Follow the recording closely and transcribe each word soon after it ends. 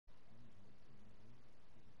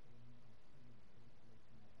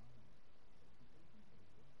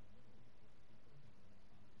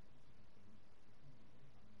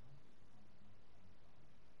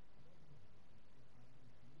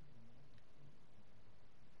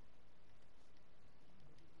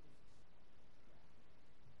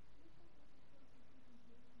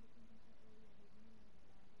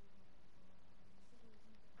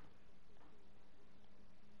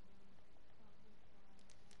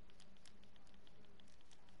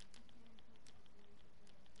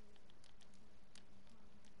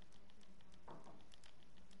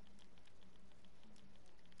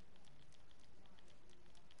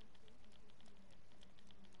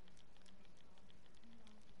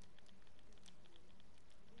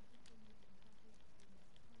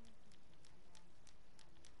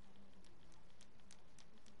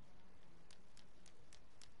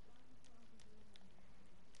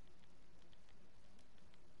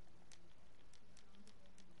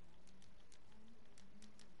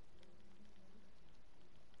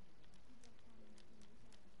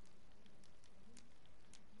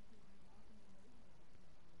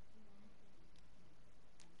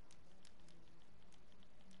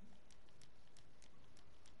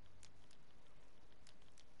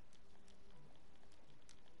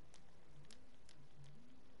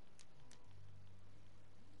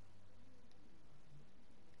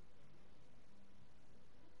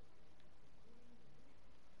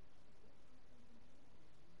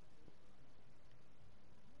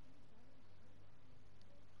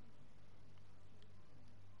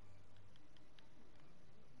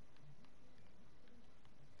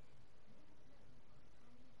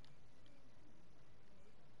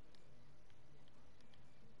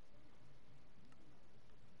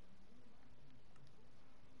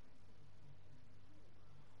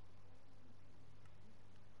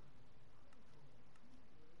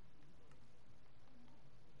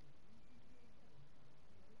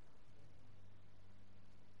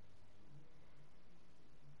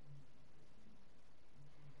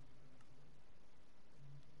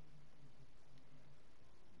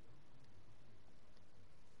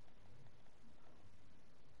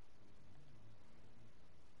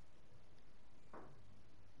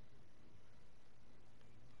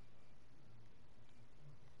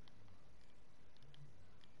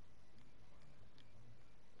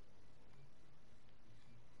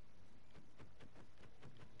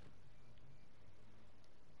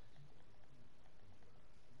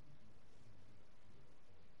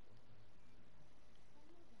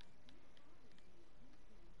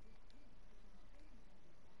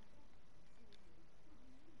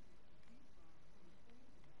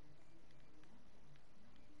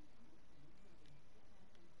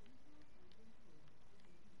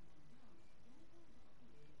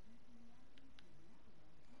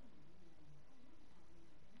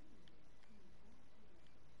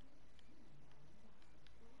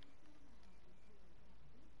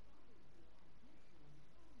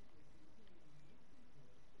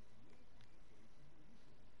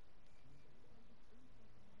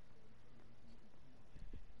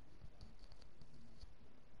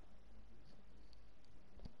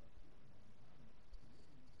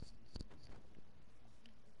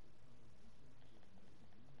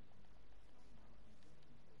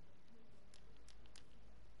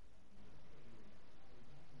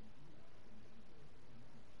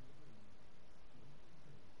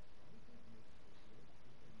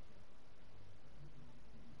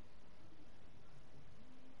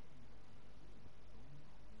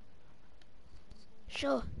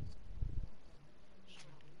Sure.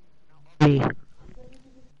 Hey,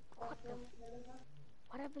 What the?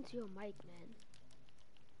 What happened to your mic, man?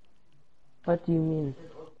 what do you mean?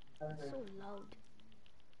 So loud.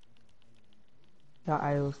 Yeah,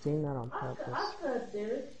 I was saying that on purpose.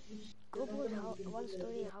 Go build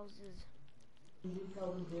one-story houses.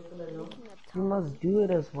 I'm making a You town must do it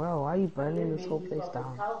as well. Why are you burning this whole place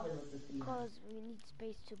down? because we need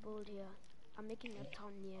space to build here. I'm making a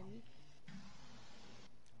town near me.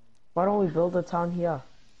 Why don't we build a town here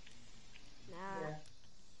Nah,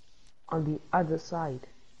 on the other side?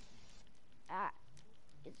 ah,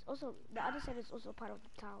 it's also the other side is also part of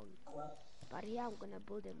the town. But here I'm gonna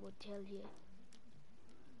build a motel here.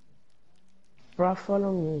 Bruh,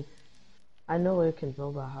 follow me. I know where you can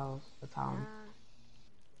build a house, a town. Nah,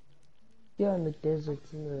 Here in the desert,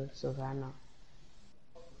 in the savannah.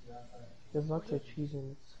 There's oh lots of trees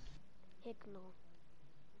in it. heck no.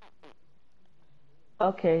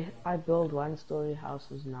 Okay, I build one-story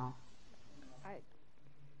houses now. I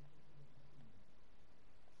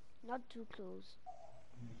not too close.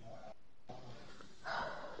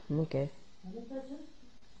 Okay.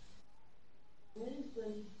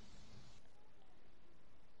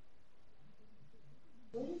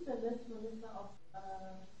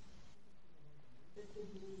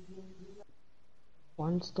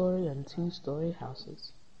 One-story and two-story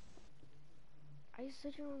houses. Are you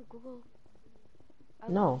searching on Google?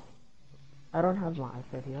 No, I don't have my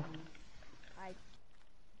iPad here. I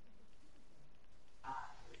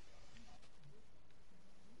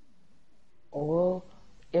Or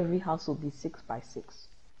every house will be 6 by 6.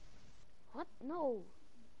 what? No.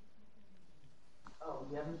 Oh,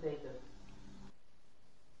 you haven't taken.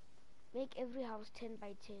 Make every house 10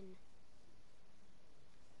 by 10.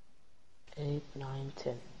 8, 9,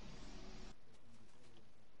 10.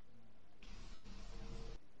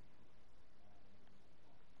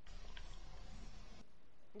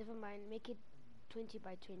 Never mind. Make it 20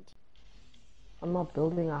 by 20. I'm not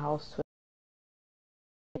building a house.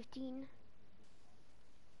 15.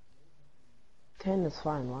 10 is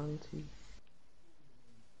fine. 1, 2.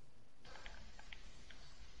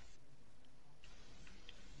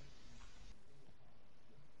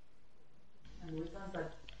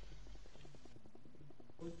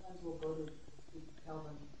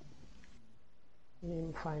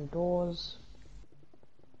 Then find doors.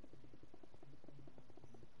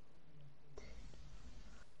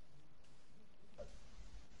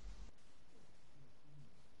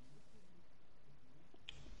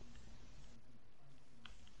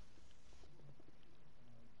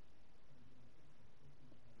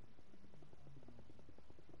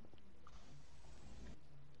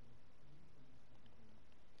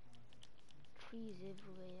 Trees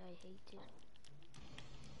everywhere. I hate it.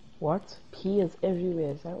 What? Pee is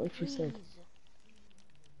everywhere. Is that what you said? Trees.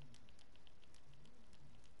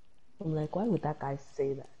 I'm like, why would that guy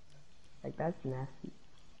say that? Like, that's nasty.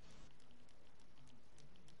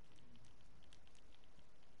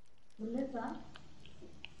 Melissa,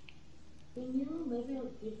 can you maybe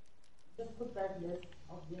just put that list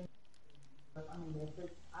of names on a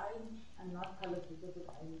message? I am not color specific.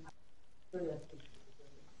 I'm curious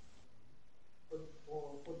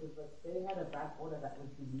for this, but they had a back order that was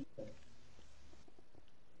deleted,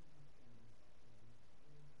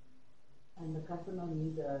 and the customer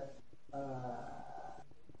needs a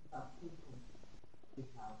proof of this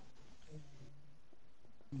house.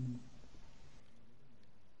 Mm.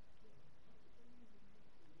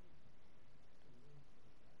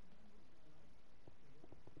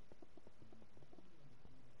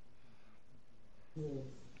 Yes,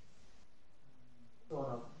 sort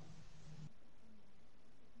of.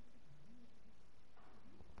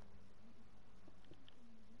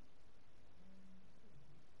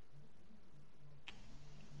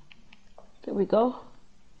 Here we go.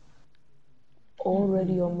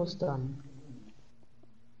 Already almost done.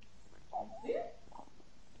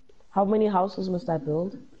 How many houses must I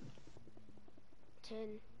build? 10.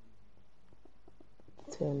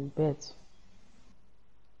 10 beds.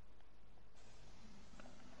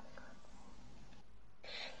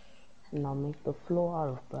 And I'll make the floor out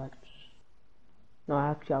of birch. No,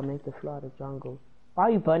 actually, I'll make the floor out of jungle. Why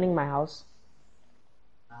are you burning my house?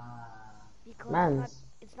 Because Mans.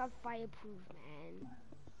 it's not fireproof, man.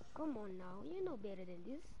 Come on now. You know better than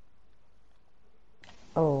this.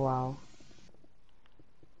 Oh, wow.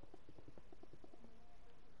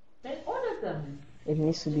 They ordered them. It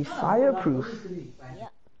needs to be fireproof. Yeah.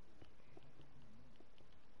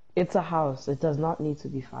 It's a house. It does not need to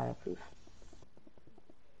be fireproof.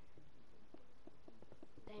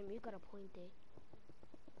 Damn, you got a point there.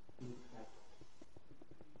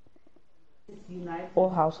 United. All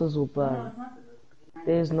houses will No, no, burn. it's not.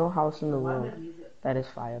 There is no house in the The one world that needs it. that is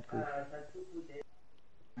fireproof.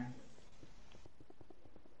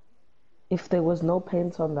 If there was no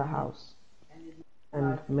paint on the house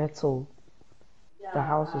and metal, the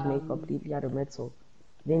house is made completely out of metal,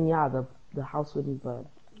 then yeah, the house wouldn't burn.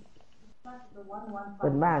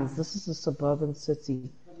 But man, this is a suburban city,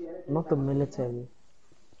 not the military.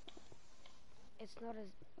 It's not as.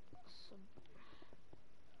 So,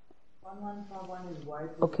 1151 is white.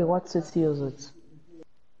 Okay, what city is it?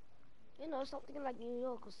 you know, something like New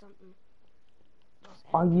York or something. Los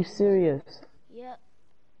Are you Angeles. serious? Yeah.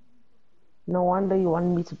 No wonder you want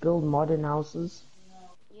me to build modern houses.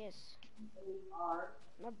 Yes.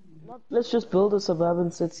 Not. Not. Let's just build a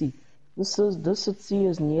suburban city. This city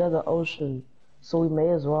is near the ocean, so we may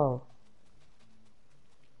as well.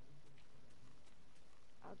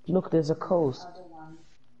 Okay. Look, there's a coast.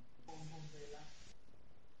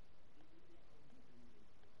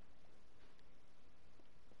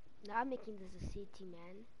 Now I'm making this a city,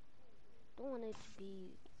 man. Don't want it to be.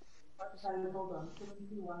 Hold on.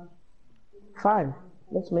 71. Fine,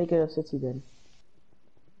 let's make it a city then.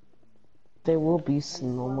 There will be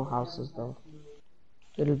some normal houses though.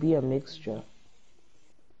 It'll be a mixture.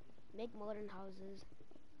 Make modern houses.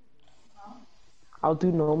 I'll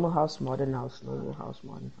do normal house, modern house, normal house,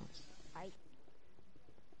 modern house. I.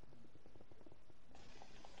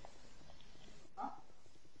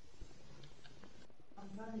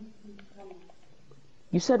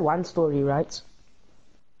 You said one story, right?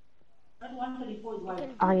 That 134 is You white. can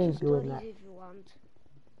do I 2 ain't doing stories that. if you want.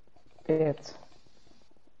 Bet.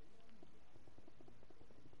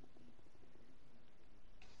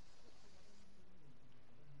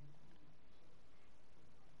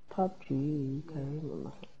 PUBG,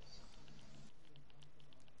 okay.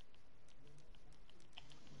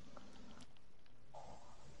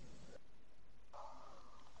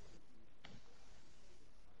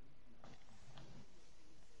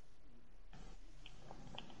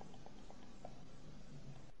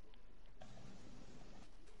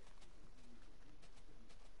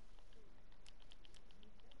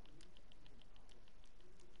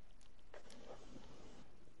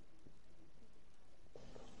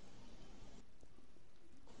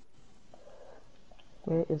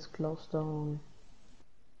 Where is Glowstone?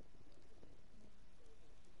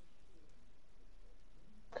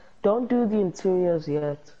 Don't do the interiors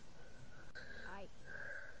yet.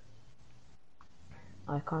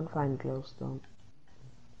 I can't find Glowstone.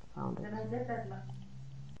 Found it. Can I get that last?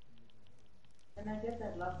 Can I get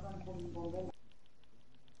that last one from Mabena?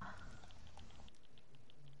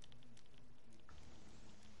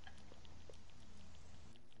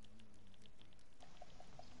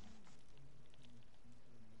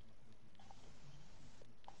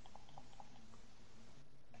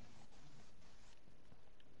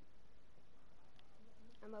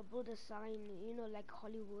 I'm gonna build a sign, you know, like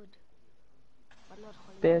Hollywood, but not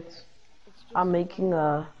Hollywood. Bet. It's just I'm making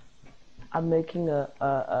Hollywood.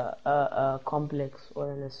 a complex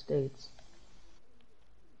or an estate.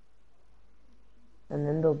 And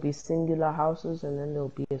then there'll be singular houses and then there'll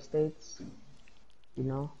be estates. You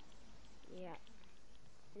know? Yeah.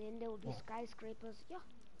 And then there will be skyscrapers. Yeah.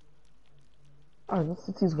 Oh, this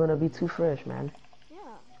city's gonna be too fresh, man. Yeah.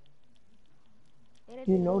 Better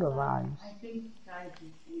You than know the Dubai. vibes. I think, guys,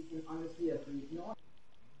 we can honestly agree. No,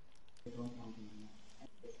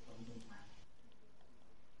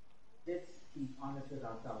 let's be honest with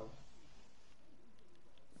ourselves.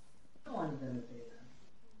 No one's gonna say that.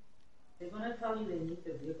 They're gonna tell you they need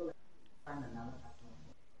the vehicle and find another customer.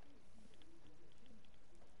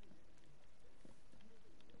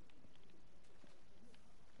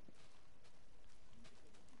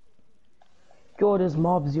 Yo, there's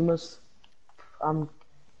mobs. We must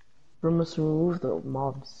remove the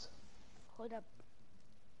mobs Hold up.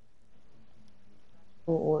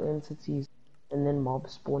 for all entities, and then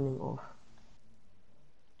mobs spawning off.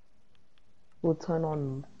 We'll turn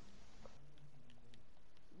on.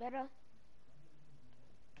 Better.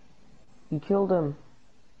 You killed them.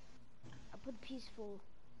 I put peaceful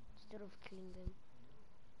instead of killing them.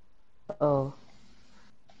 Oh.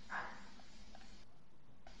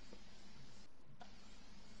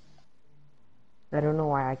 I don't know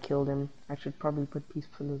why I killed him. I should probably put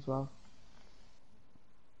peaceful as well.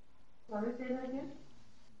 Sorry, say that again?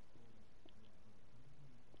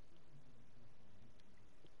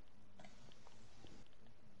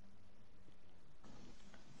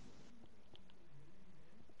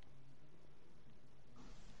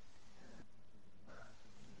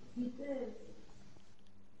 He did.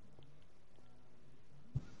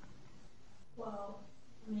 Well,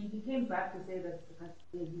 I mean, he came back to say that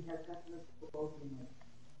he has customers for both units.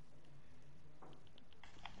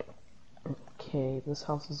 Okay, this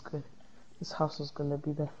house is good. This house is gonna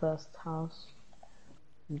be the first house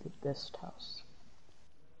and the best house.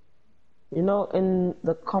 You know, in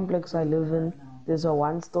the complex I live in, there's a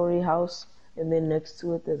one-story house, and then next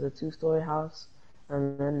to it there's a two-story house,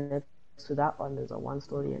 and then next to that one there's a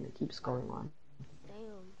one-story, and it keeps going on. Damn.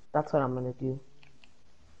 That's what I'm gonna do.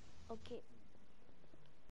 Okay.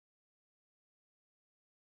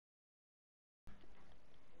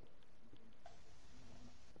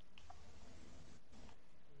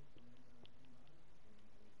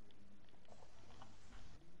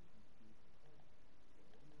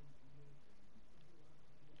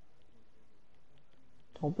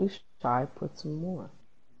 Don't be shy, put some more.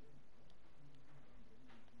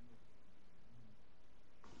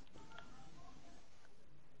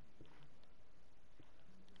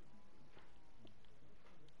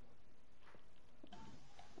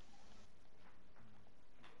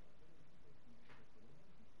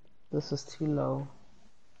 This is too low.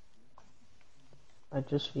 I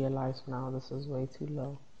just realized now this is way too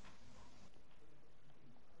low.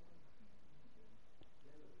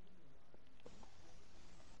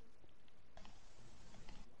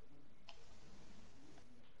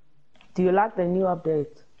 Do you like the new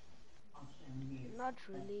update? Not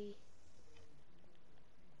really.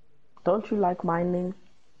 Don't you like mining?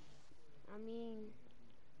 I mean,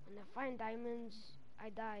 when I find diamonds, I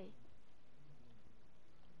die.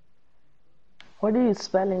 What are you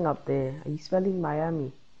spelling up there? Are you spelling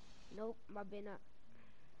Miami? Nope, Mabena.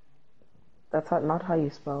 That's not how you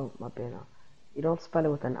spell Mabena. You don't spell it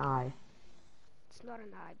with an I. It's not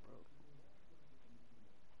an eye,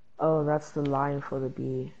 bro. Oh, that's the line for the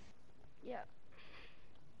B. Yeah.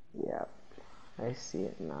 Yeah, I see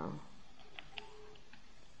it now.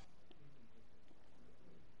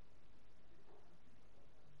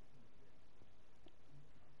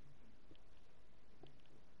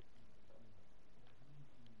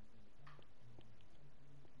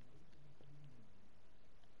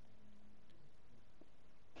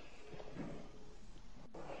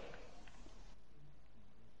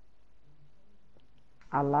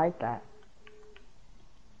 I like that.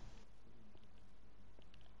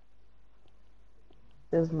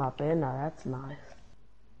 There's Mabena, that's nice.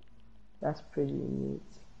 That's pretty neat.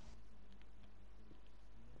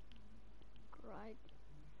 Right.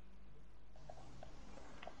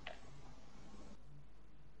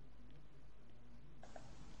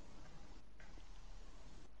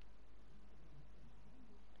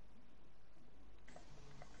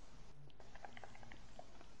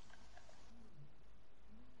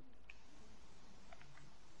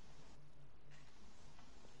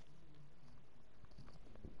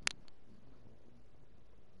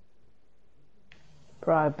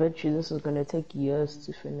 Bro, I bet you this is gonna take years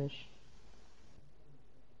to finish.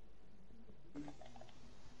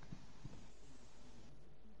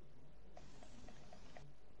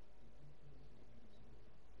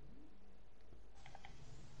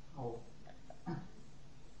 Oh.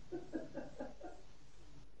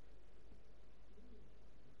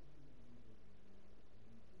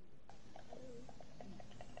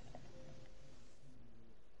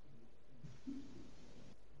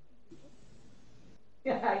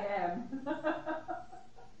 Yeah, I am.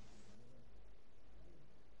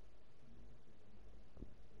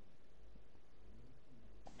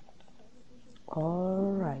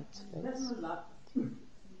 Alright, There's let's. no luck.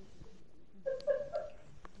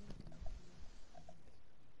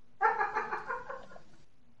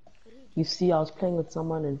 You see, I was playing with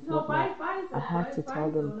someone in No, Fortnite. I had to buy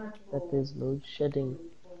tell them donuts that for there's load shedding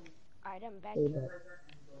Alright, I'm back. so that,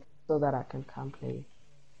 so that I can come play.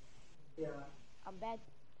 yeah. I'm back.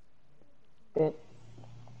 But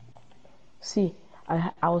see,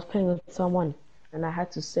 I was playing with someone and I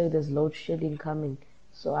had to say there's load shedding coming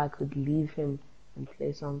so I could leave him and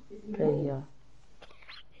play here.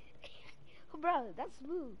 Oh, bro, that's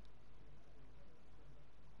smooth.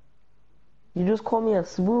 You just call me a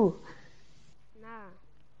swoo. Nah.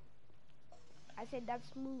 I said that's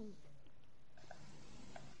smooth.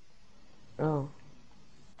 Oh.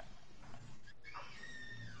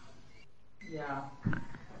 Yeah.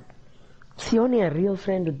 See, only a real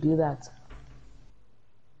friend would do that.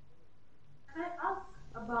 Can I ask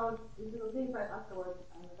about, is it okay if I ask about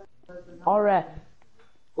another person? Alright,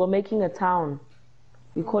 we're making a town.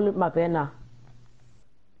 We call it Mabena.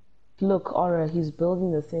 Look, Aura, he's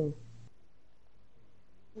building the thing.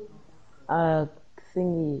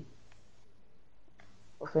 Thingy.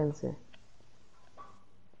 Offensive.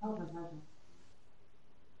 Oh, my God.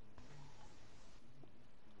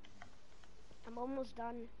 I'm almost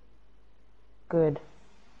done. Good.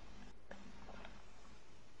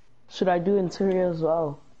 Should I do interior as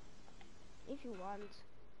well? If you want.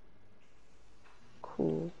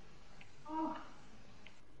 Cool. Oh,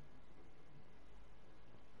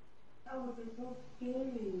 that would be so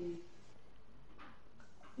scary.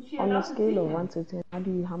 Is she On a allowed to scale see of him? 1 to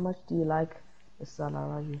 10, how much do you like the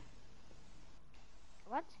Salaraji?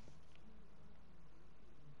 What?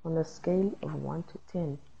 On a scale of 1 to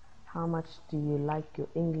 10, how much do you like your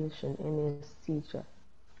English and NS teacher?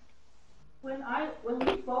 When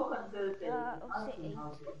we spoke on Thursday, I'll I say asked him 8. how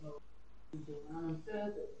to know. And on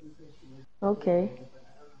Thursday, he said she was. Okay.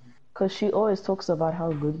 Because she always talks about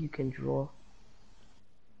how good you can draw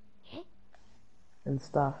Eh? and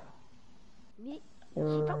stuff. Me? And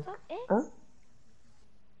She I'm talks like, up, eh? huh?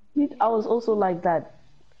 You I sure was that's also me? like that.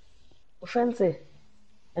 Fancy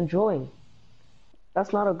and drawing.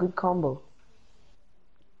 That's not a good combo.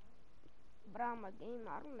 But I'm a gamer,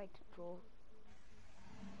 I don't like to draw.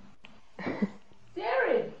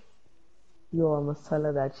 Derek! Yo, I must tell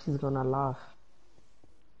her that she's gonna laugh.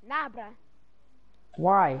 Nah, bruh.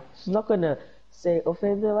 Why? She's not gonna say,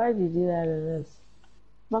 Offensive, why did you do that and this?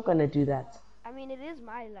 Not gonna do that. I mean, it is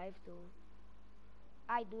my life, though.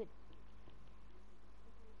 I do it.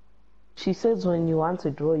 She says when you want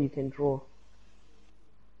to draw, you can draw.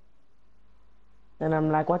 And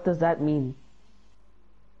I'm like, what does that mean?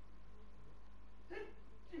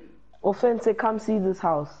 Offensive, come see this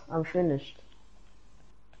house. I'm finished.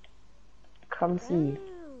 Come see. Damn.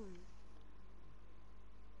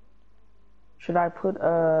 Should I put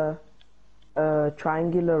a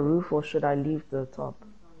triangular roof or should I leave the top?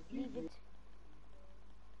 Leave it.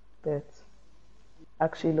 That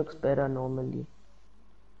actually looks better normally.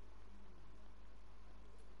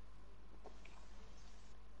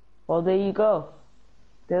 Well, there you go.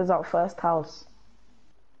 There's our first house.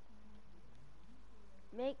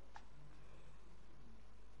 Make.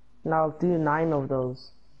 Now I'll do 9 of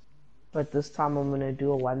those. But this time I'm gonna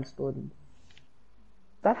do a 1-story.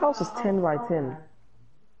 That house is 10 by 10.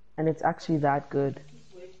 And it's actually that good.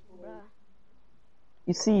 Bruh.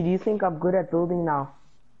 You see, do you think I'm good at building now?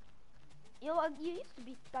 Yo, you used to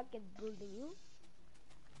be stuck at building, you?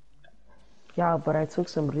 Yeah, but I took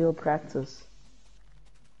some real practice.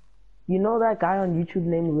 You know that guy on YouTube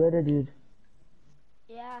named Weirder Dude?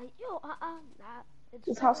 Yeah, yo, nah. It's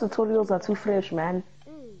His house tutorials are too fresh, man.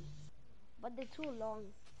 But they're too long.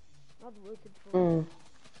 Not worth it for Mm.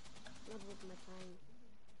 Not worth my time.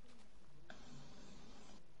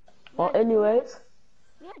 Well, Yeah, anyways,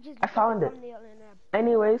 yeah, just I look at found the it. thumbnail and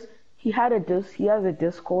Anyways, he has a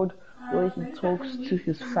Discord where he talks to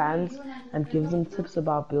his fans and gives them tips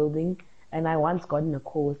about building. And I once got in a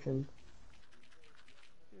call with him,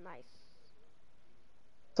 nice.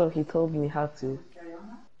 so he told me how to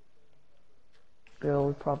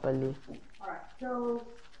build properly. Alright, so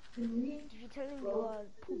can we Did you tell him you are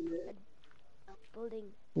poop at building?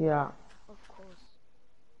 Yeah, Of course.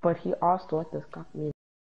 but he asked what this cup means.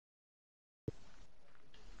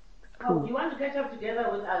 Oh, you want to catch up together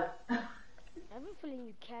with us? I have a feeling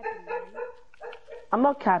you capping, man. I'm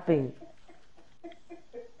not capping.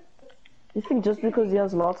 You think just because he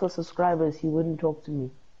has lots of subscribers, he wouldn't talk to me?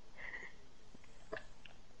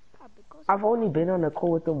 Because I've only been on a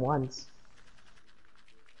call with him once.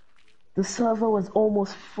 The server was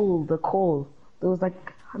almost full, the call. There was like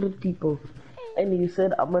 100 people. And he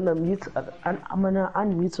said, I'm gonna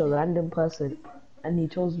unmute a random person. And he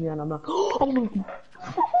chose me and I'm like,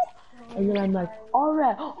 and then I'm like,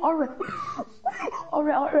 alright,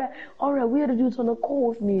 we had to do it on a call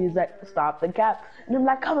with me. He's like, stop the cap. And I'm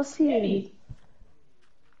like, come and see it.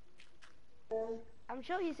 I'm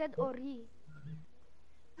sure he said Ori.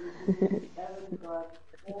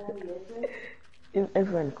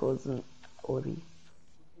 Everyone calls him Ori.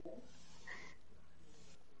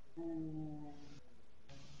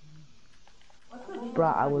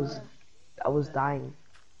 Bruh, I was dying.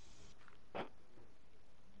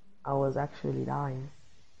 I was actually dying.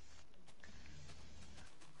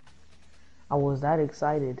 I was that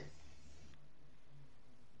excited.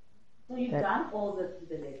 So you've done all this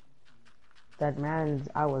today. That man,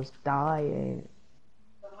 I was dying.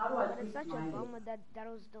 So how do I But it's fix such a mine? bummer that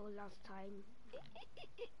was the last time.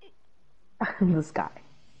 This guy.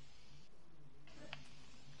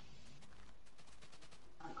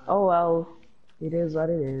 Oh well, it is what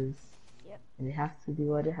it is. Yep. And it has to be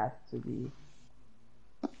what it has to be.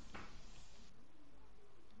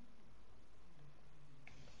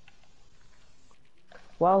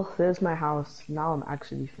 Well, there's my house. Now I'm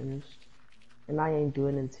actually finished. And I ain't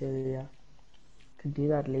doing interior. Could do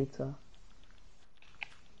that later.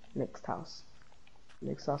 Next house.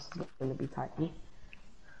 Next house is gonna be tiny.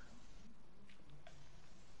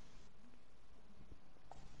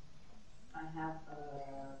 have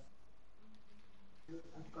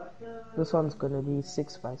I've got the This one's gonna be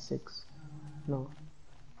 6 by 6. No,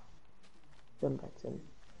 10 by 10.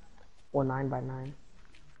 Or 9 by 9.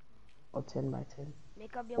 Or 10 by 10.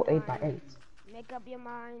 Make up your Or 8 by mind. 8. Make up your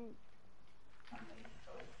mind.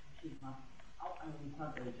 she's not. Oh, I mean, it's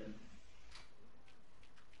not urgent.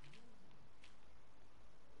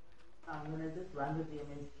 So I'm gonna just run the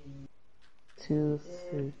DMS in 2,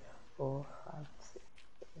 3, 4, 5, 6.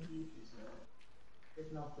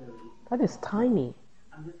 there's no query. That is tiny.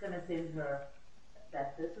 I'm just gonna send her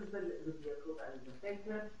that this is the vehicle that is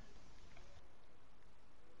affected.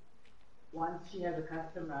 Once she has a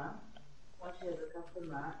customer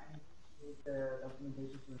and she needs the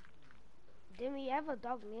documentation. Didn't we have a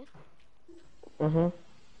dog, man?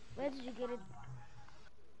 Where did you get it?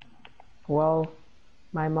 Well,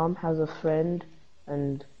 my mom has a friend,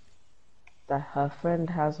 and that her friend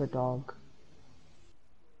has a dog.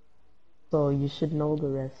 So you should know the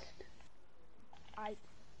rest.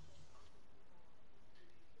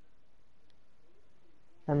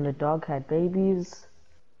 And the dog had babies,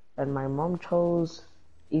 and my mom chose,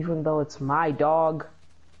 even though it's my dog.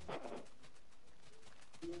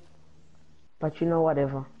 But you know,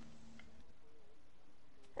 whatever.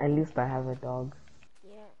 At least I have a dog.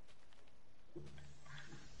 Yeah.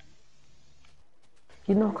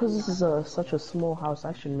 You know, because this is such a small house,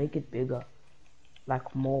 I should make it bigger.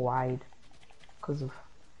 Like more wide. Because of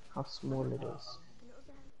how small it is.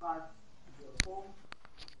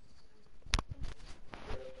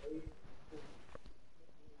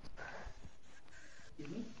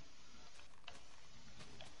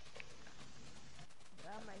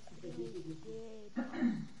 My screen is dead.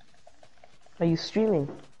 Are you streaming?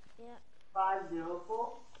 Yeah.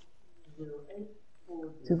 5040840.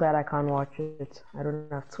 Too bad I can't watch it. I don't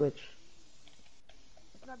have Twitch.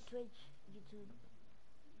 It's not Twitch, YouTube.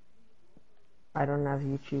 I don't have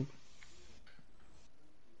YouTube.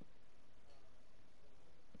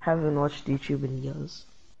 Haven't watched YouTube in years.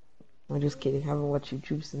 I'm just kidding. Haven't watched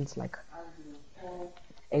YouTube since like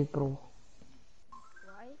April.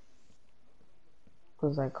 Why?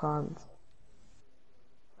 Because I can't.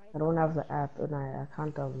 I don't have the app and I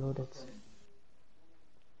can't download it.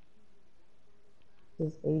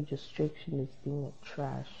 This age restriction is being like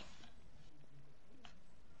trash.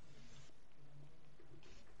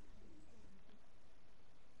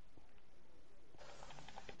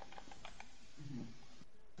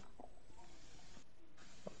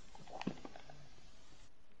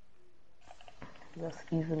 Let's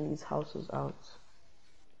even these houses out.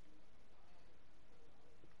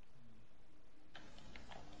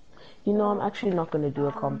 You know, I'm actually not going to do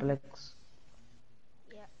a complex.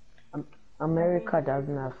 Yeah. America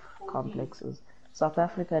doesn't have complexes. South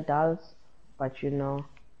Africa does, but you know,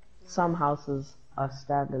 some houses are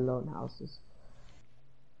standalone houses.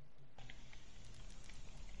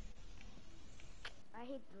 I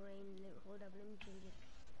hate the rain. Hold up, let me change it.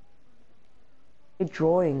 Hey,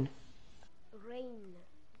 drawing. Rain.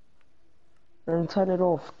 And turn it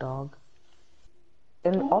off, dog.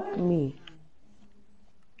 And up me.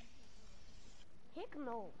 Heck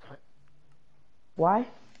no. Why?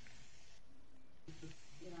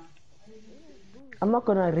 I'm not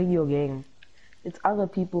gonna rig your game. It's other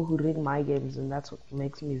people who rig my games, and that's what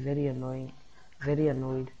makes me very annoying. Very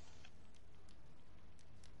annoyed.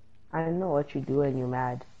 I know what you do and you're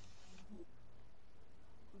mad.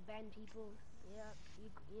 Ban people. Yeah,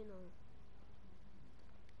 you know.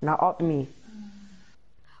 Now up me.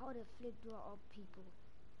 How the flick do I up people?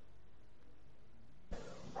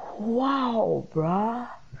 Wow, bruh.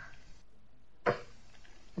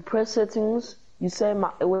 Press settings. You say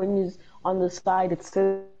when you on the side it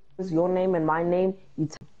says your name and my name. You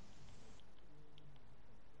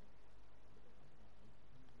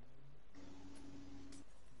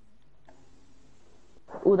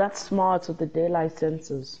oh, that's smart with the daylight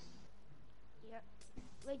sensors. Yeah.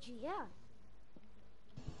 Wait, yeah.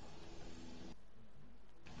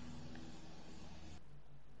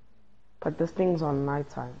 But this thing's on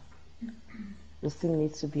nighttime. This thing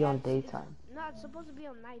needs to be on daytime. No, it's supposed to be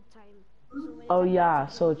on nighttime. So when Oh it's at yeah,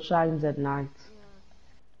 night, so it shines at night. Yeah.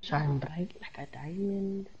 Shine bright like a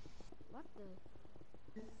diamond. What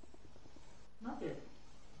the? Not yet.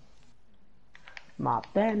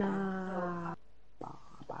 Mabena.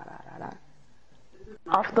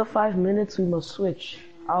 After 5 minutes, we must switch.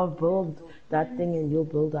 I'll build that thing and you'll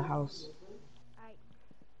build a house.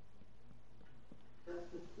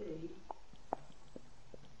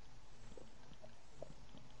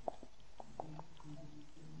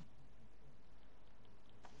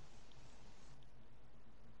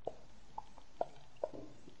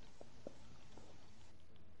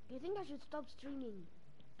 think I should stop streaming?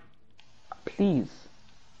 Please.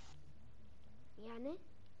 Yeah, ne?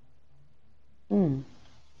 Mm.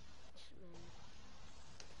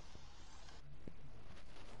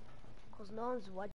 Because no one's watching.